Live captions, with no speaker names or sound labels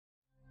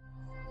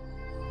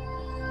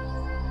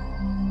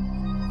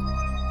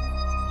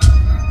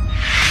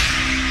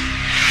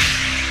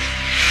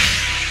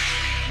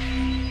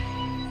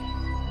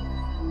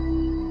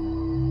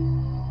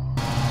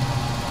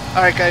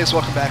Alright guys,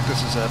 welcome back. This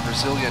is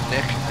Brazilian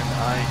Nick, and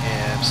I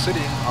am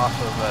sitting off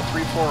of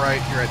 3-4 right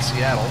here at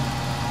Seattle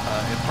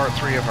in part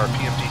 3 of our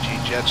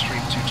PMDG Jetstream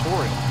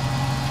tutorial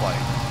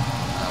flight.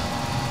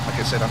 Like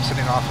I said, I'm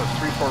sitting off of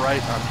 3-4 right.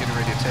 I'm getting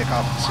ready to take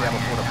off at Seattle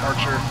for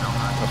departure.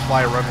 I'm going to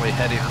fly runway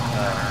heading,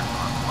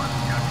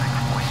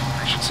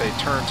 I should say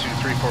turn to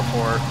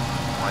 344.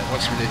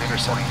 Once we did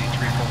intercept the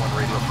 341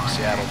 radio from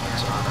Seattle,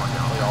 so we're not going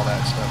to play all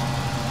that stuff.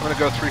 I'm going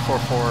to go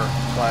 344,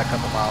 fly a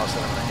couple miles,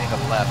 then I'm going to hang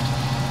a left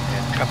and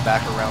come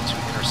back around to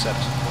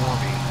intercept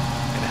Normie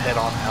and head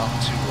on out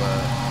to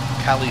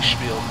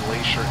Kalispell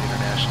Glacier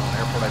International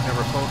Airport. I've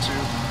never flown to,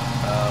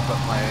 but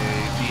my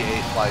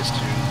VA flies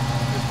to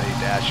with a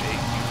Dash 8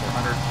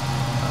 U400,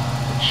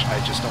 which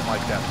I just don't like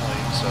that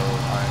plane, so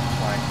I'm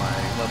flying my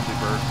lovely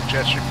bird, the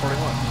Jetstream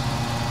 41.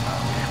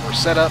 We're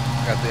set up,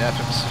 got the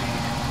FMC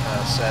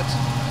set.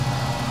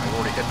 I've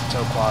already hit the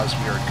tow clause.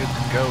 We are good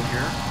to go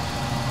here.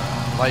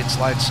 Lights,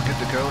 good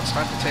to go. It's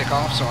time to take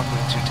off, so I'm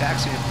going to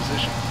taxi in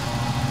position.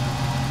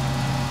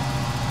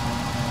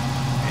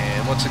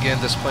 And once again,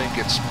 this plane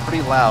gets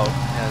pretty loud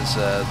as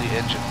the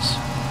engines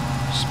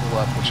spool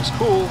up, which is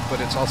cool,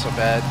 but it's also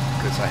bad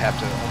because I have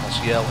to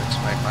almost yell into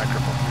my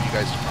microphone for you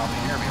guys to probably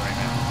hear me right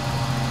now,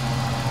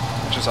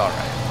 which is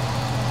alright.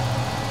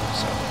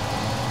 So,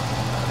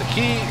 the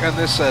key in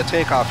this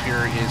takeoff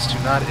here is to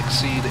not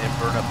exceed and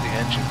burn up the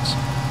engines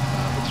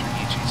with your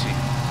EGT.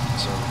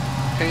 So,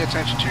 pay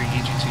attention to your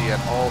EGT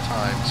at all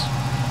times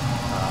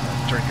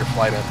during your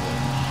flight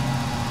envelope.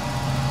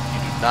 You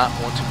do not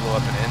want to blow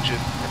up an engine,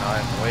 and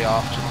I'm way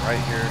off to the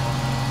right here.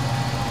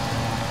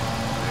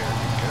 There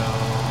we go.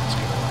 Let's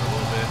get over a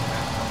little bit.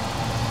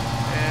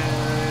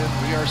 And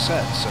we are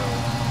set. So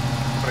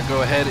I'm going to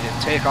go ahead and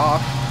take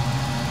off.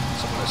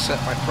 So I'm going to set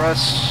my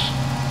thrust.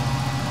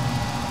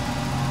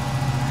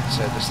 Like I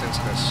said, this thing's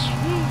going to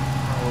swoop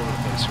all over the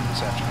place here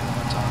this afternoon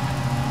on top.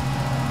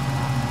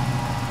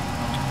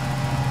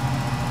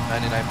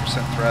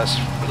 99% thrust.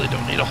 Really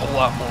don't need a whole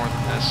lot more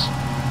than this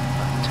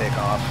to take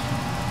off.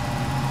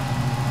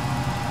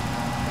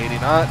 80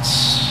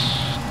 knots.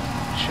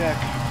 Check.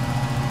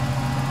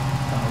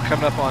 We're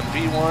coming up on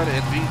V1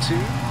 and V2.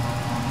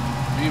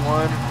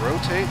 V1,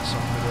 rotate. So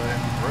I'm going to go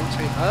ahead and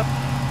rotate up.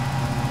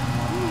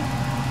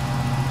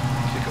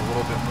 Kick a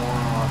little bit more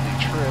on the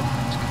trim.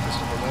 Let's get this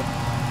a little bit.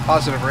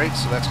 Positive rate,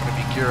 so that's going to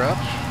be gear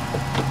up.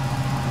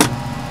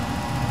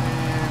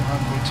 And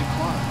I'm going to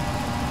climb.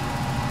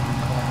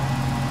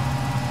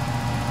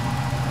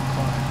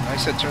 I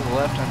said turn to the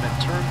left, I meant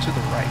turn to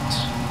the right.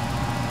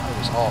 I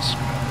was all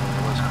screwed up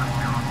earlier, wasn't I?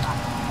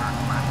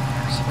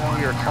 So now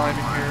we are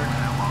climbing here.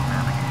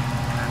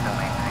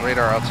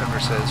 Radar altimeter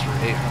says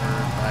we're 800,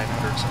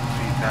 900 some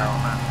feet now.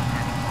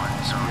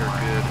 So we are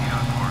good.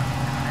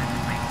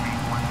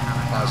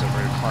 Positive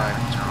rate of climb,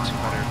 2200.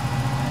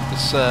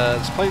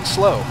 This plane's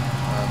slow.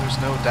 There's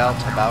no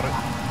doubt about it.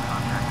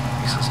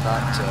 This is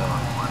not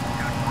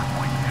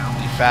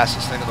the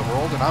fastest thing in the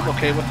world, and I'm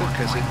okay with it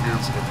because it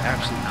is an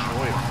absolute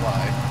joy to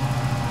fly.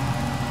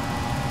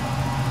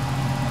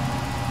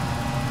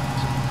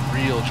 It's a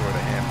real joy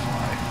to hand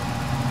fly.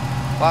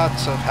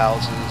 Lots of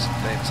houses and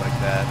things like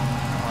that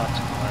off to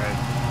the right.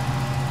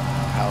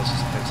 Houses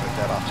and things like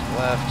that off to the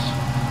left.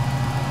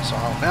 So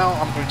now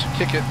I'm going to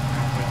kick it.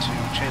 I'm going to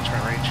change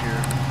my range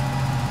here.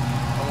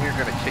 And we're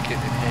going to kick it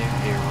and hang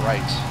a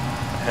right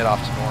and head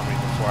off to Normie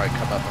before I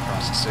come up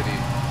across the city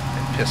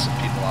and piss some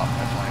people off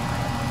by flying around.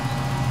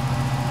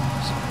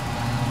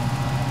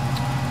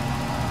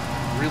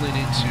 Really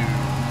need to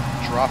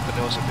drop the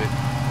nose a bit,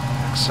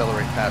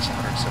 accelerate past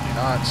 170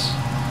 knots.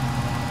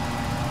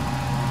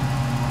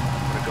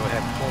 I'm going to go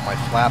ahead and pull my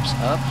flaps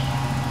up. I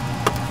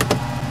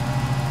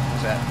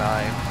was at 9.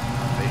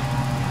 They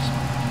use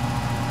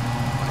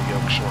my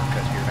yoke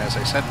shortcut here, and as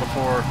I said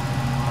before,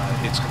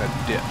 it's going to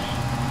dip.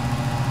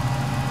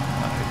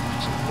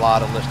 There's a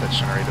lot of lift that's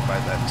generated by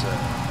that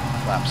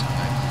flaps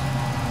line.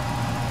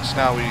 So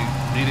now we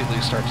immediately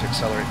start to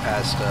accelerate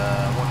past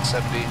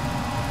 170.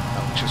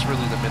 Which is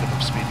really the minimum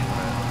speed you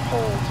want to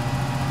hold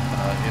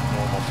in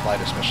normal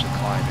flight, especially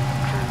climbing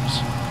and cruise.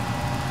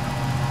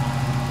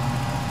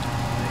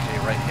 Make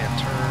a right-hand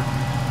turn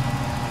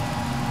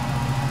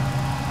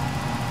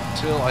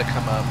until I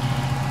come up.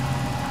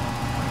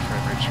 My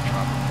frame rates are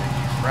dropping. Thank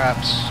you,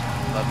 Fraps.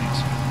 I love you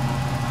too.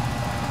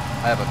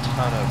 I have a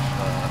ton of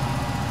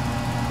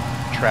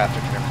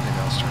traffic and everything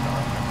else turned on.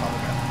 I've probably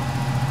got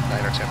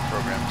 9 or 10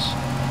 programs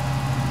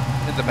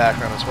in the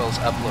background, as well as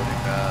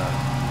uploading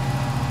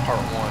part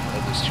 1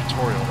 of this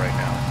tutorial right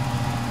now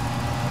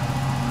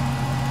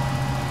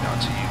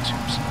onto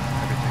YouTube, so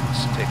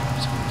everything's taking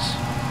up space.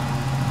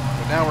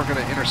 But now we're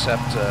going to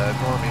intercept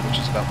Normie, which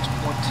is about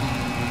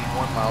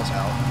 21 miles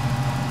out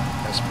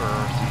as per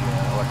the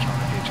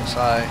electronic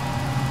HSI.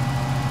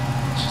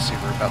 As you see,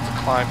 we're about to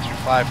climb through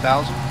 5,000.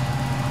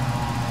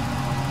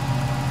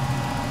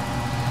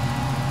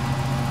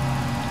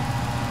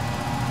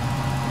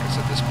 Like I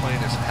said, this plane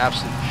is an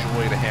absolute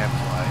joy to hand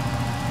fly.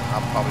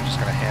 I'm probably just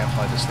going to hand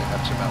fly this thing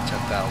up to about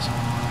 10,000.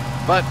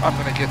 But I'm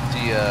going to get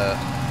the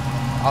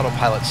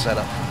autopilot set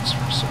up for this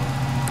first. So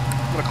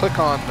I'm going to click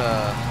on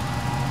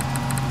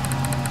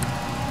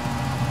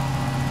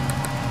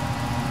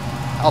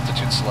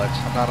altitude select.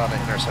 I'm not on an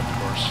intercept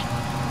course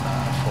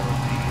for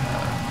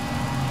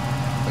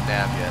the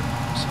nav yet,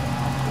 so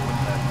I'm cool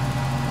with that.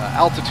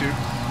 Altitude,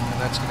 and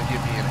that's going to give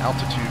me an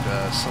altitude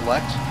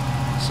select.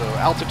 So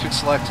altitude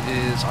select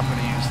is I'm going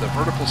to use the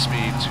vertical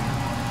speed to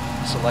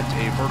select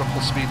a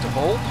vertical speed to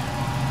hold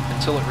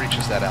until it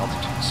reaches that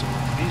altitude. So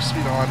with the V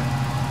speed on,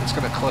 it's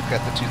going to click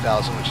at the 2000,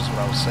 which is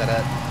what I was set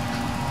at.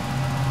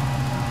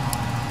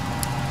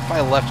 If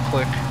I left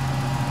click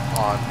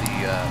on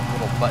the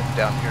little button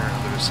down here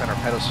under the center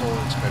pedestal,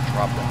 it's going to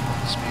drop down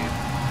the speed.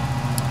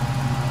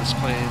 This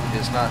plane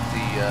is not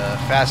the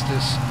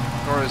fastest,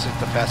 nor is it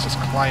the fastest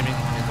climbing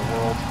in the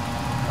world.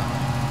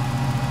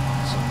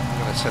 So I'm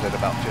going to set it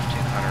about 1500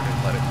 and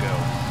let it go.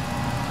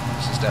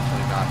 This is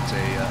definitely not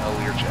a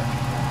Learjet.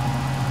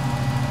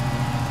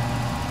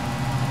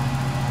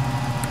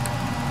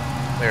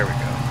 There we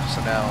go.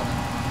 So now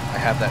I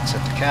have that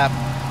set to cap.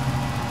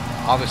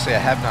 Obviously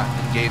I have not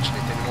engaged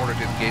anything. In order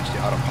to engage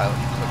the autopilot,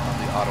 you click on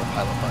the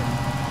autopilot button,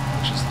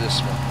 which is this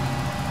one.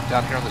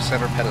 Down here on the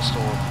center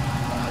pedestal,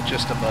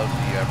 just above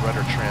the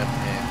rudder trim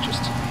and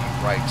just to the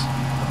right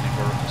of the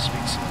vertical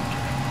speed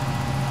selector.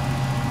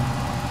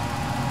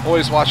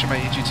 Always watching my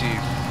EGT,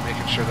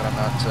 making sure that I'm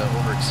not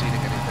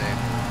over-exceeding anything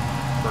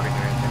or burning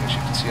anything. As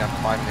you can see, I'm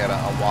climbing at a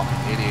whopping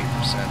 88%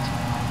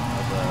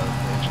 of the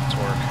engine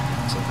torque,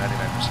 so 99%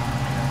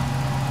 RPM.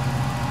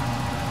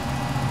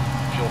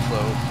 Fuel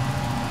flow,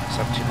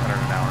 1700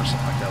 an hour,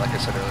 something like that. Like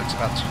I said earlier, it's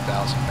about 2,000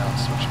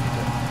 pounds, which you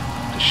need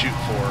to shoot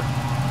for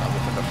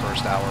within the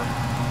first hour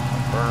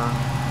of burn.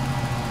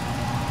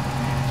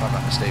 If I'm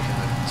not mistaken,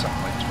 it's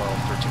something like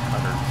 1300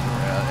 for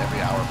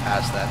every hour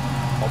past that,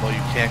 although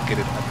you can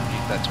get it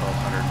underneath that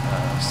 1200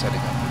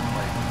 setting up and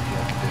playing with the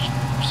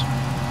conditioners.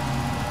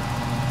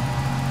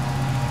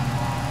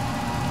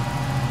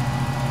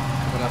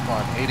 Coming up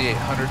on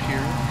 8800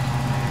 here,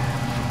 and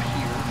from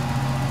here,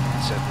 like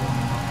I said, we'll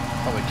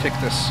probably kick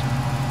this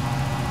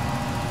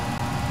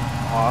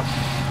off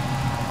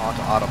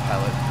onto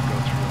autopilot and go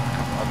through a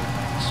couple other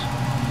things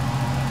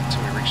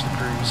until we reach the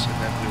cruise, and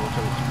then we will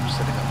go through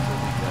setting up for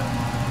the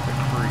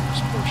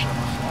cruise portion of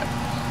the flight.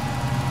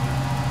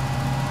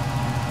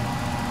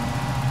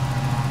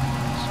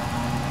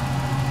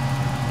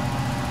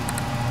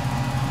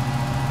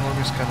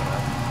 Kilometers coming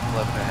up,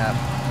 11.5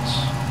 miles.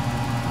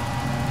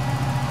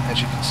 As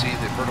you can see,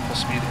 the vertical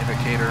speed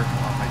indicator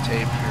on my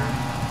tape here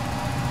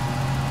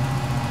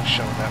is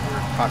showing that we're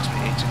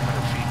approximately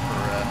 1,800 feet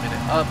per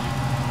minute up.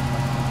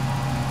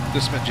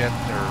 This magenta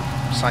or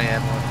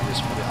cyan one is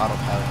for the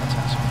autopilot. That's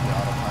also for the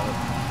autopilot.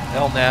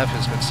 LNAV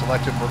has been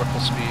selected. Vertical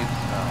speed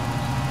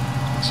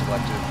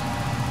selected.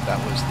 That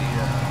was the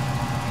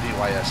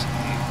VYSE.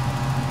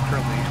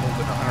 Currently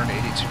holding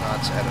 182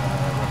 knots at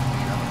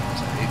roughly, I don't know, is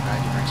that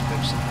 890 degrees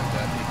pitch, something like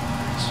that, 8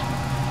 degrees.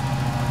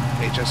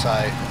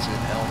 HSI is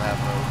in LNAV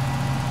mode.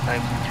 9.3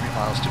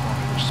 miles to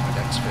 1, which is my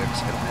next fix.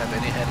 I don't have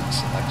any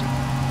headings selected.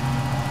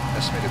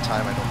 Estimated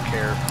time, I don't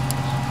care.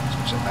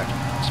 Switch that back to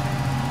ground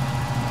speed.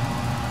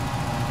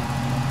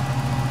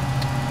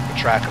 The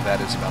track of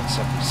that is about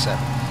 77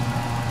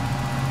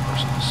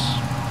 versus,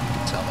 you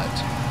can tell that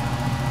too.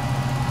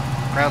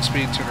 Ground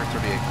speed,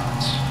 238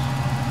 knots.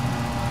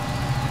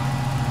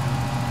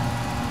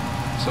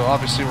 So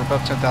obviously we're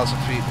above 10,000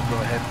 feet. We'll go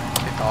ahead and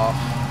kick off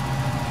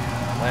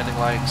the landing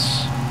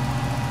lights.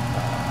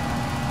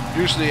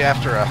 Usually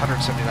after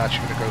 170 knots,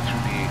 you're going to go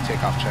through the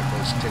takeoff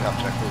checklist. Takeoff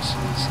checklist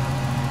is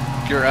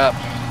gear up,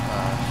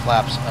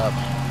 flaps up,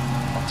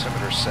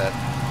 altimeter set.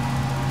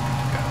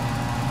 Go.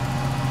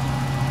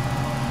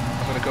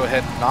 I'm going to go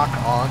ahead and knock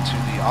on to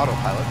the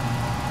autopilot.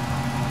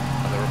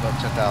 We're above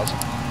 10,000.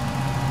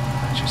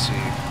 As you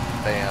see,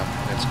 bam,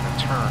 and it's going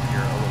to turn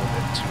here a little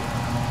bit to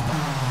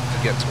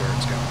get to where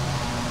it's going.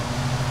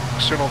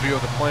 External view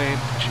of the plane,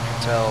 as you can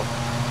tell,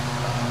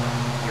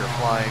 we're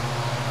flying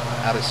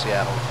out of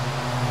Seattle.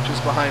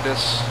 Just behind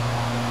us,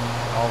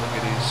 all the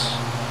goodies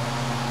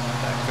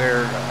back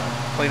there.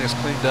 Plane is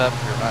cleaned up,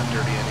 we're not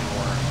dirty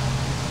anymore.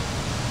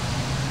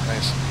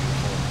 Nice and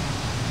beautiful.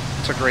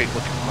 It's a great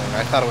looking plane.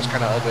 I thought it was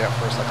kind of ugly at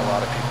first, like a lot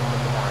of people, but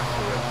the more I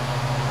flew it,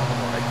 the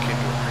more I came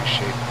to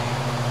appreciate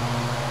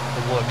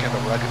the look and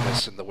the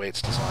ruggedness and the way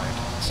it's designed.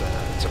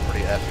 It's a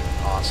pretty effing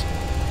awesome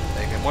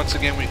thing. And once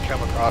again, we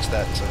come across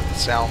that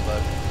sound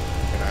bug.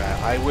 And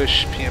I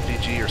wish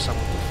PMDG or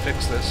someone would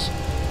fix this.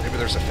 Maybe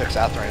there's a fix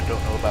out there. I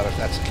don't know about if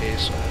that's the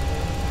case.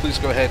 Please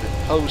go ahead and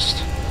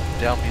post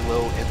down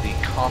below in the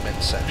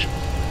comment section.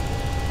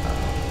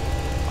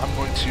 I'm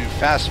going to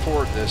fast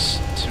forward this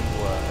to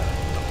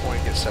the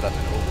point it's set up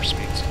in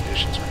overspeed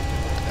conditions or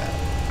anything like that.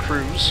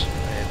 Cruise,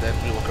 and then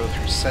we will go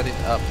through setting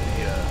up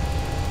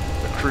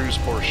the cruise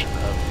portion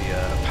of the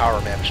power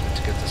management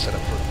to get this set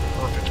up for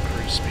perfect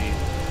cruise speed.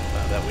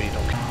 That way you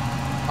don't.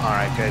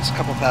 Alright guys, a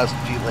couple thousand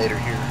feet later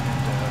here,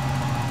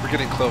 and we're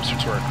getting closer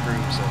to our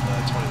cruise of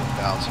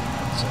 21,000.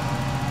 It's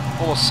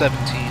almost 17.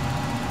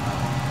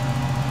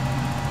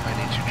 I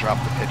need to drop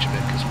the pitch a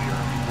bit because we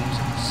are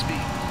losing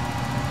speed.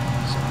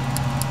 So I'm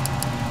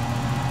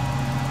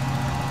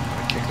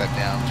going to kick that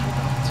down to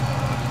about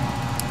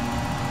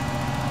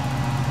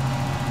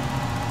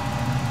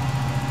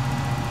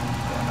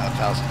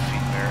 1,000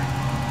 feet there.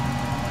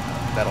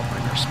 That'll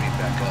bring our speed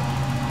back up.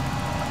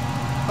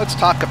 Let's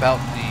talk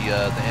about the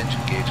engine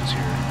gauges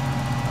here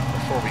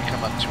before we come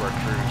up to our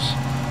cruise.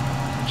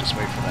 We'll just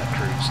wait for that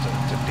cruise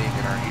to ding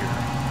in our ear.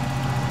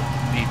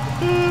 Beep,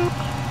 boop.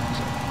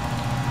 So,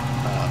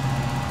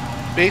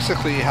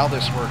 basically, how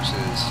this works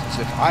is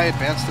if I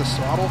advance this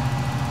throttle,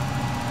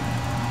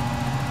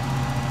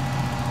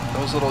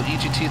 those little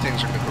EGT things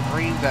are going to go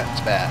green.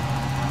 That's bad.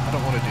 I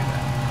don't want to do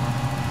that.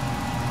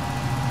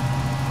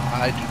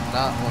 I do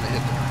not want to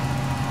hit there.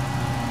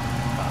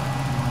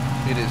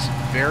 It is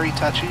very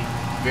touchy,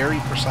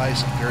 very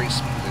precise, and very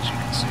smooth, as you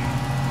can see,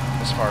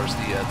 as far as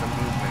the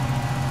movement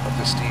of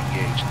the steam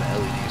gauge and the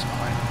LEDs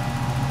behind it.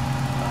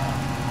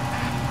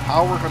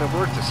 How we're going to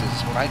work this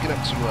is when I get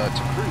up to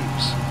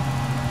cruise,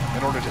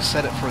 in order to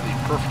set it for the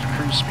perfect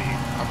cruise speed,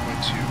 I'm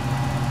going to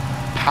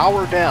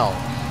power down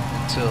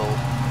until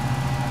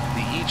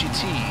the EGT,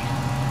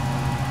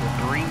 the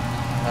green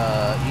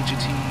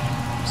EGT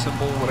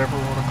symbol, whatever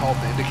we want to call it,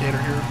 the indicator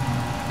here,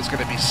 is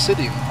going to be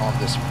sitting on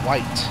this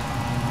white.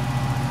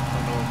 I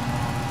don't know,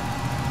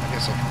 I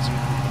guess I can zoom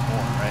in even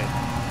more, right?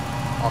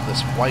 On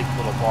this white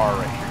little bar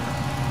right here.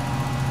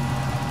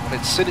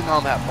 When it's sitting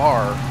on that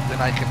bar,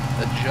 then I can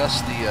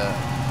adjust the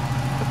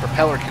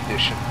propeller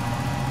condition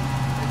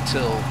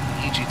until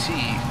EGT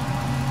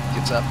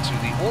gets up to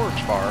the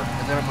orange bar,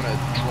 and then I'm going to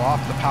drop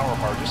the power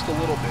bar just a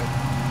little bit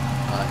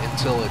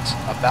until it's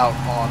about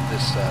on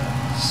this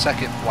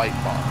second white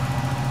bar,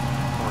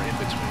 or in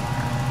between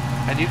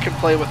there. And you can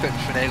play with it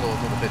and finagle a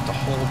little bit to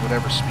hold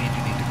whatever speed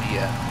you need to be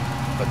at.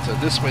 But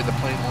this way the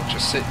plane won't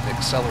just sit and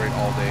accelerate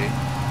all day.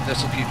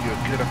 This will give you a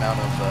good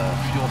amount of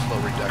fuel flow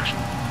reduction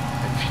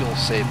and fuel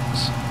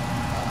savings.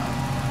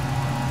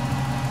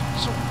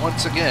 So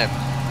once again,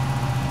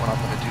 what I'm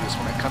going to do is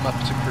when I come up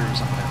to cruise,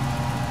 I'm going to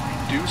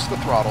reduce the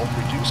throttle,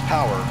 reduce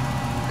power,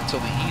 until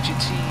the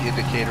EGT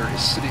indicator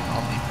is sitting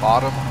on the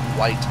bottom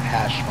white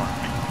hash mark,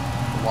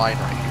 the line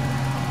right here.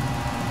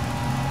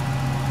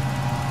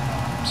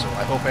 So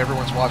I hope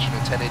everyone's watching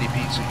in 1080p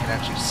so you can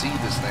actually see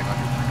this thing on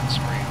your freaking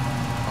screen,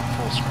 on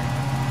full screen.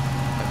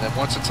 And then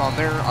once it's on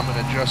there, I'm going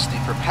to adjust the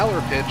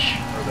propeller pitch,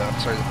 or the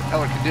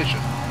propeller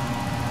condition,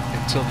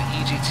 until the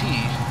EGT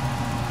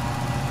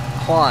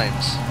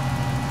climbs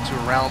to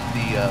around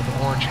the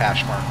orange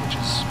hash mark, which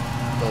is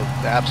the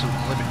absolute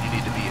limit you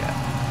need to be at.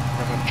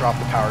 I'm going to drop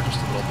the power just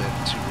a little bit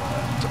to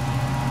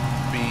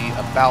be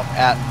about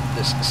at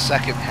this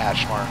second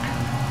hash mark,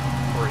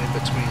 or in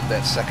between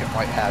that second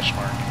white hash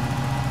mark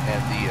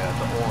and the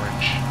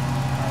orange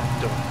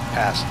don't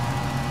pass.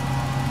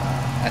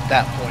 At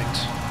that point,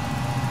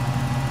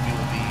 we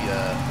will be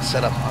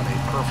set up on a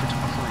perfect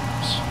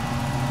cruise.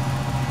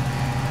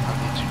 And I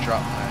need to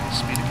drop my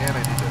speed again.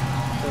 I need to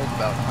hold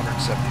about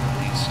 170 at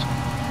least.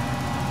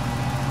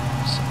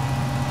 So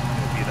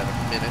maybe another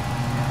minute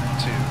or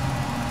two.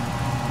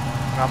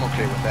 I'm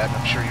okay with that, and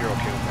I'm sure you're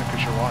okay with that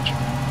because you're watching.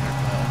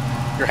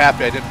 You're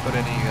happy I didn't put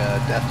any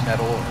death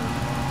metal or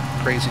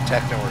crazy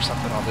techno or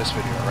something on this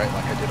video, right?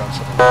 Like I did on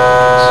some of the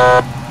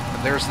videos.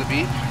 And there's the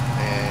beep,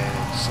 and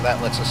so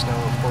that lets us know,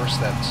 of course,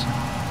 that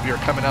we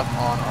are coming up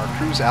on our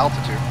cruise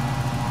altitude.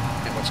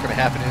 And what's going to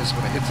happen is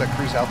when it hits that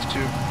cruise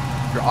altitude,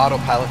 your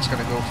autopilot's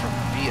going to go from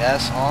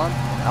VS on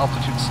and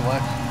altitude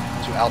select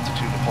to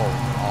altitude hold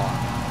on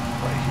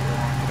right here.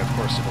 And of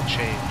course, it'll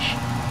change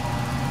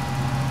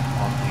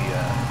on the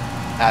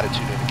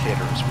attitude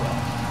indicator as well.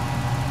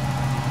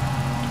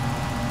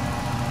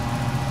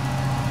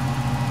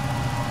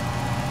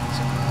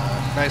 Some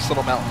nice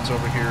little mountains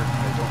over here.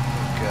 I don't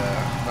think,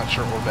 I'm not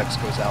sure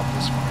Orbex goes out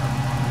this far.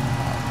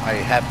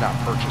 I have not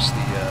purchased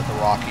the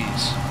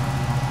Rockies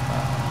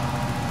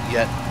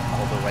yet,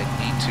 although I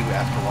need to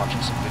after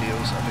watching some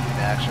videos of it in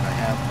action. I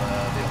have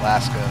the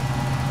Alaska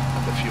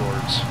and the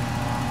fjords.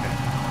 And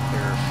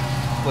they're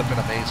flipping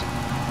amazing.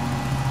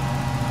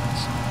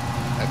 So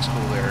that's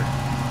cool there.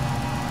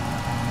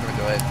 I'm going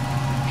to go ahead,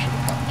 should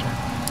have probably turned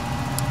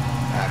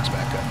max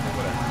back up or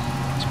whatever.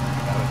 Let's worry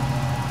about it.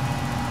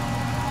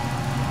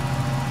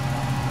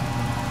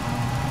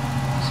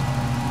 So,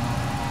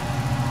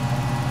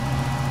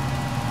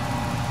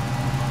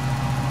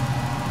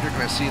 you're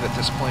going to see that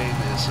this plane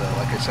is,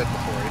 like I said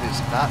before, it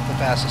is not the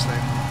fastest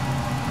thing.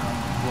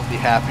 We'll be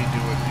happy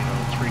doing,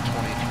 320,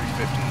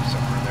 350,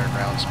 somewhere in there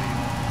ground speed.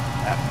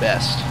 At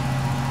best.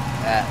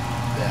 At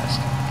best.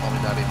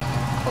 Probably not even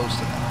close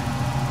to that.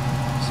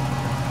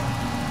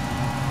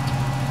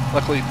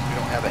 Luckily, we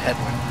don't have a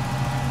headwind,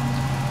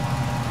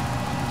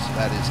 so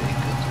that is a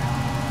good thing.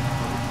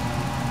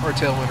 Or a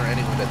tailwind, or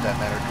any wind at that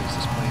matter, because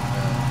this plane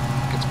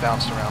gets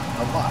bounced around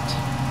a lot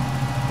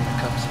when it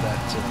comes to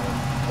that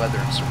weather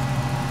and so on.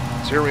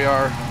 So here we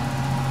are.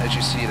 As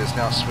you see, it has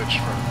now switched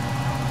from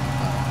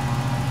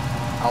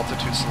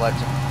altitude select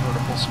and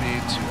vertical speed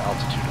to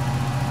altitude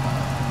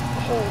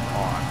hold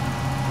on,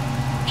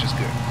 which is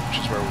good, which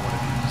is where we want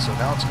to be. So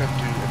now it's going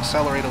to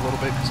accelerate a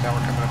little bit, because now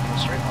we're coming up in a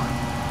straight line.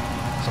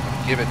 So I'm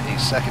going to give it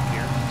a second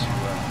here to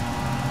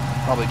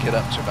probably get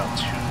up to about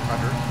 200,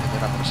 and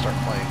then I'm going to start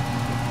playing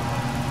with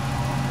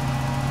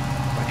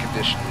my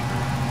condition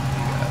lever,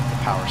 the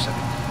power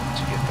setting to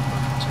to get the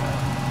perfect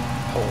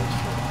hold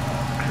for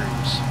the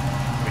cruise.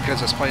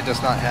 Because this plane does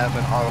not have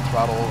an auto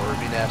throttle or a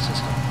VNAV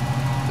system,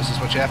 this is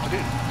what you have to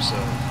do. So,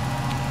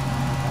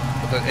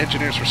 but the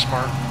engineers were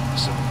smart.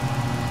 So,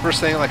 first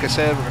thing, like I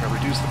said, we're going to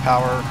reduce the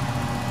power.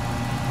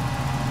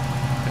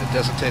 And it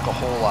doesn't take a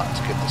whole lot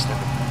to get this thing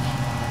to move.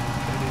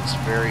 It is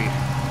very,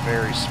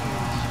 very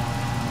smooth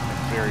and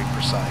very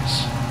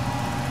precise.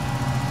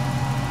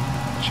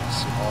 You should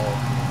see all of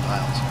the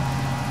dials.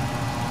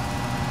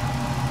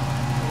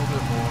 A little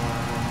bit more.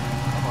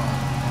 Come on.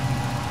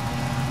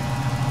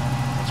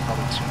 That's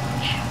probably too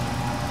much.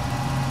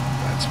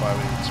 That's why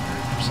it's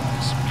very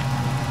precise.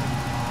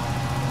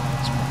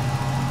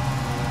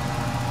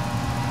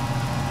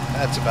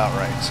 That's about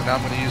right. So now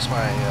I'm going to use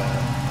my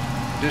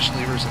condition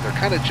levers, and they're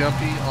kind of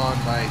jumpy on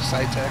my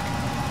SciTech.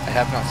 I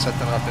have not set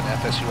them up in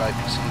FSU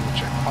IPC,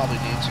 which I probably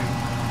need to,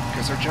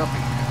 because they're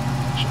jumpy.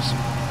 As you'll see.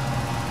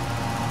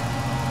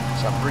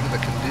 So I'm bringing the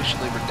condition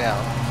lever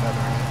down,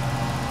 feathering it.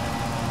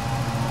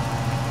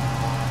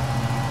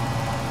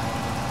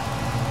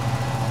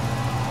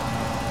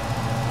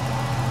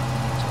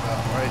 That's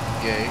about right,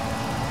 yay.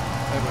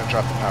 I'm going to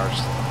drop the power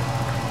just a little bit.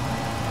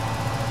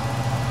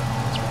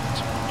 That's really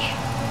too much.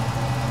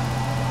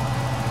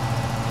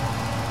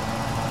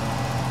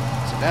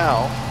 So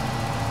now,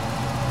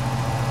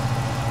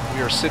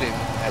 we are sitting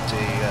at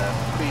a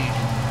pretty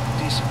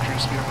decent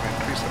cruise speed. I'm going to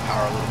increase the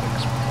power a little bit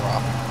because we're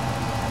dropping.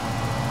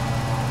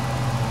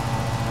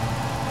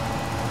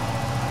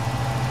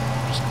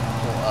 I'm just going to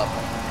pull up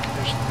on the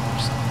condition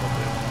levers a little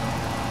bit.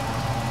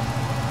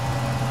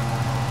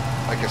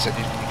 Like I said,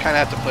 you kind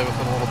of have to play with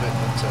it a little bit,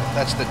 but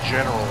that's the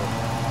general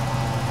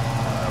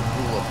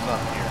rule of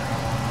thumb here,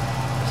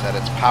 is that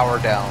it's power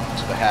down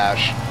to the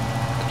hash,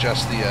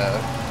 adjust the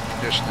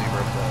condition lever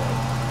of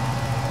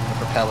the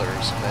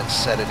propellers, and then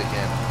set it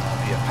again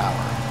via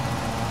power.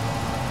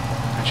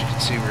 As you can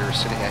see, we were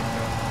sitting at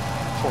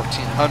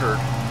 1,400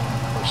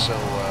 or so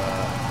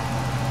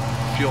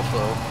fuel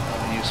flow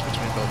use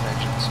between both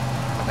engines,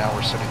 and now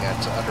we're sitting at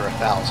under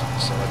 1,000,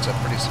 so it's a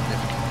pretty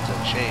significant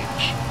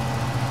change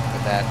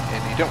in that. And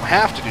you don't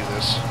have to do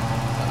this,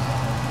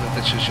 but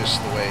this is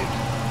just the way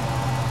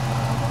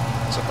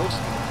it's supposed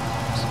to be.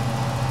 So,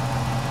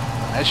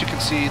 as you can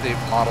see, they've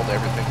modeled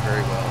everything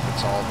very well.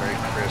 It's all very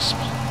crisp.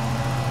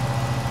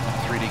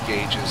 3D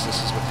gauges.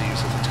 This is what they use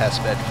as a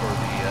test bed for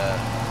the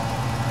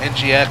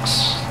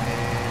NGX,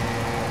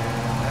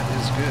 and that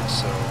is good.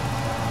 So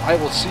I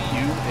will see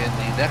you in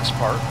the next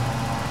part,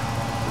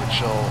 which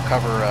will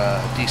cover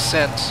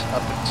descent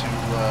up into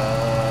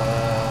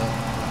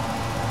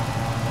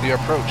the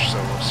approach. So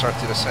we'll start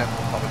the descent.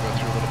 We'll probably go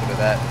through a little bit of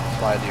that and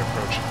fly the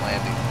approach and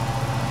landing,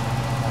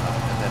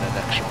 and then an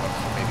extra one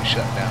for maybe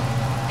shutting down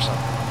or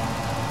something.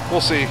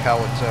 We'll see how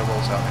it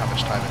rolls out, how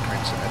much time it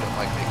drinks in. I don't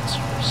like making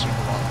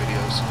super long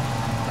videos.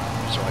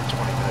 These are like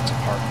 20 minutes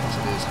apart as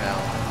it is now.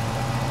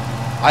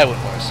 I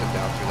wouldn't want to sit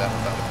down through that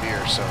without a beer.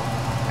 So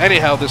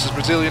anyhow, this is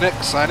Brazilian Nick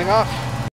signing off.